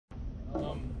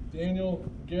Daniel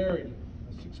Gary,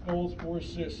 6 goals, 4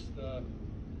 assists.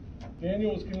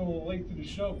 Daniel was getting a little late to the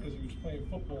show because he was playing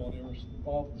football. They were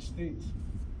involved with the States.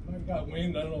 And I got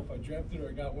wind, I don't know if I dreamt it or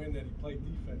I got wind that he played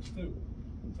defense too.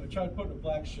 So I tried putting a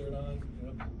black shirt on,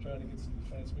 trying to get some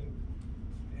defensemen.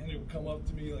 And he would come up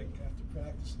to me like after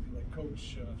practice and be like,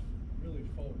 "Coach, really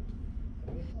forward.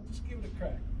 Just give it a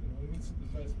crack. We need some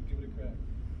defensemen, give it a crack."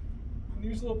 And he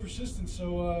was a little persistent,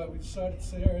 so we decided to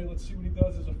say, all right, let's see what he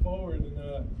does as a forward in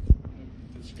the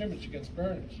scrimmage against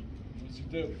Burners. What does he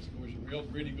do? He scores a real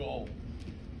gritty goal.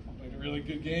 Played a really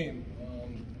good game.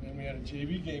 And then we had a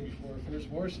JV game before our first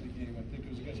varsity game. I think it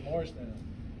was against Morristown.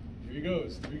 Here he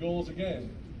goes, 3 goals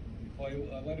again. We play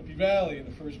Lenape Valley in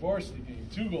the first varsity game,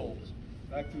 2 goals.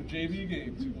 Back to the JV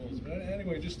game, 2 goals. But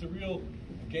anyway, just a real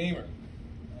gamer.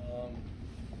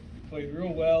 He played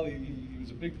real well. He was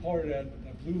a big part of that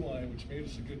blue line, which made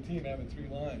us a good team, having 3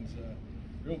 lines.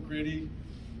 Real gritty.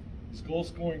 His goal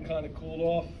scoring kind of cooled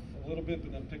off a little bit,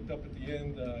 but then picked up at the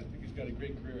end. I think he's got a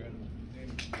great career ahead of him.